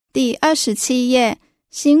第27页，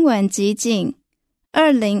新闻集锦。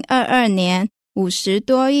2022年50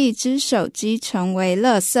多亿只手机成为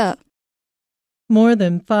垃圾。More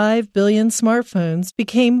than 5 billion smartphones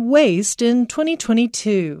became waste in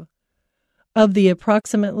 2022. Of the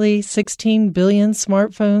approximately 16 billion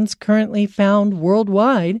smartphones currently found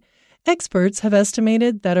worldwide, experts have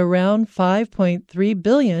estimated that around 5.3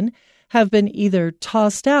 billion have been either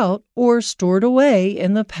tossed out or stored away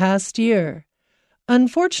in the past year.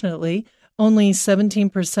 Unfortunately, only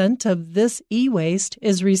 17% of this e-waste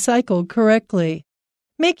is recycled correctly,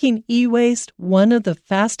 making e-waste one of the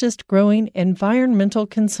fastest-growing environmental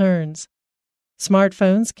concerns.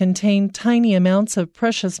 Smartphones contain tiny amounts of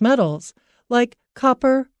precious metals, like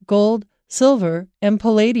copper, gold, silver, and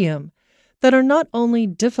palladium, that are not only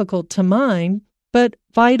difficult to mine, but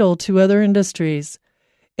vital to other industries.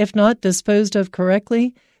 If not disposed of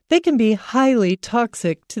correctly, they can be highly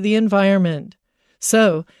toxic to the environment.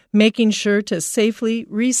 So, making sure to safely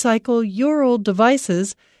recycle your old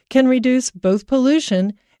devices can reduce both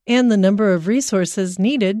pollution and the number of resources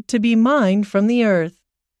needed to be mined from the earth.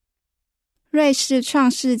 瑞士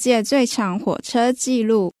创世界最长火车纪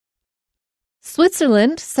录。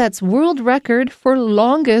Switzerland sets world record for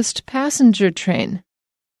longest passenger train.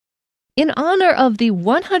 In honor of the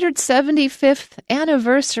 175th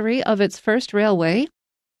anniversary of its first railway,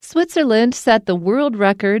 Switzerland set the world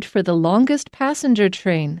record for the longest passenger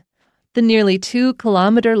train. The nearly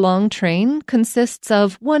 2-kilometer-long train consists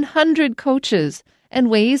of 100 coaches and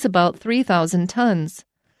weighs about 3,000 tons.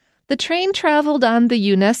 The train traveled on the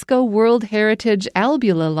UNESCO World Heritage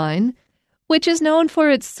Albula Line, which is known for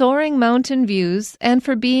its soaring mountain views and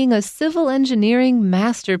for being a civil engineering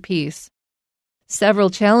masterpiece. Several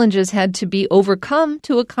challenges had to be overcome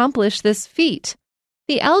to accomplish this feat.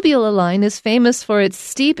 The Albula Line is famous for its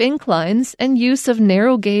steep inclines and use of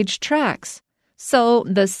narrow-gauge tracks. So,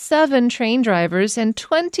 the 7 train drivers and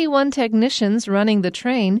 21 technicians running the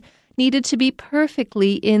train needed to be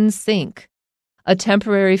perfectly in sync. A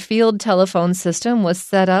temporary field telephone system was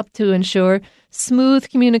set up to ensure smooth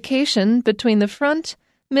communication between the front,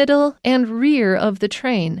 middle, and rear of the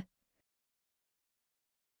train.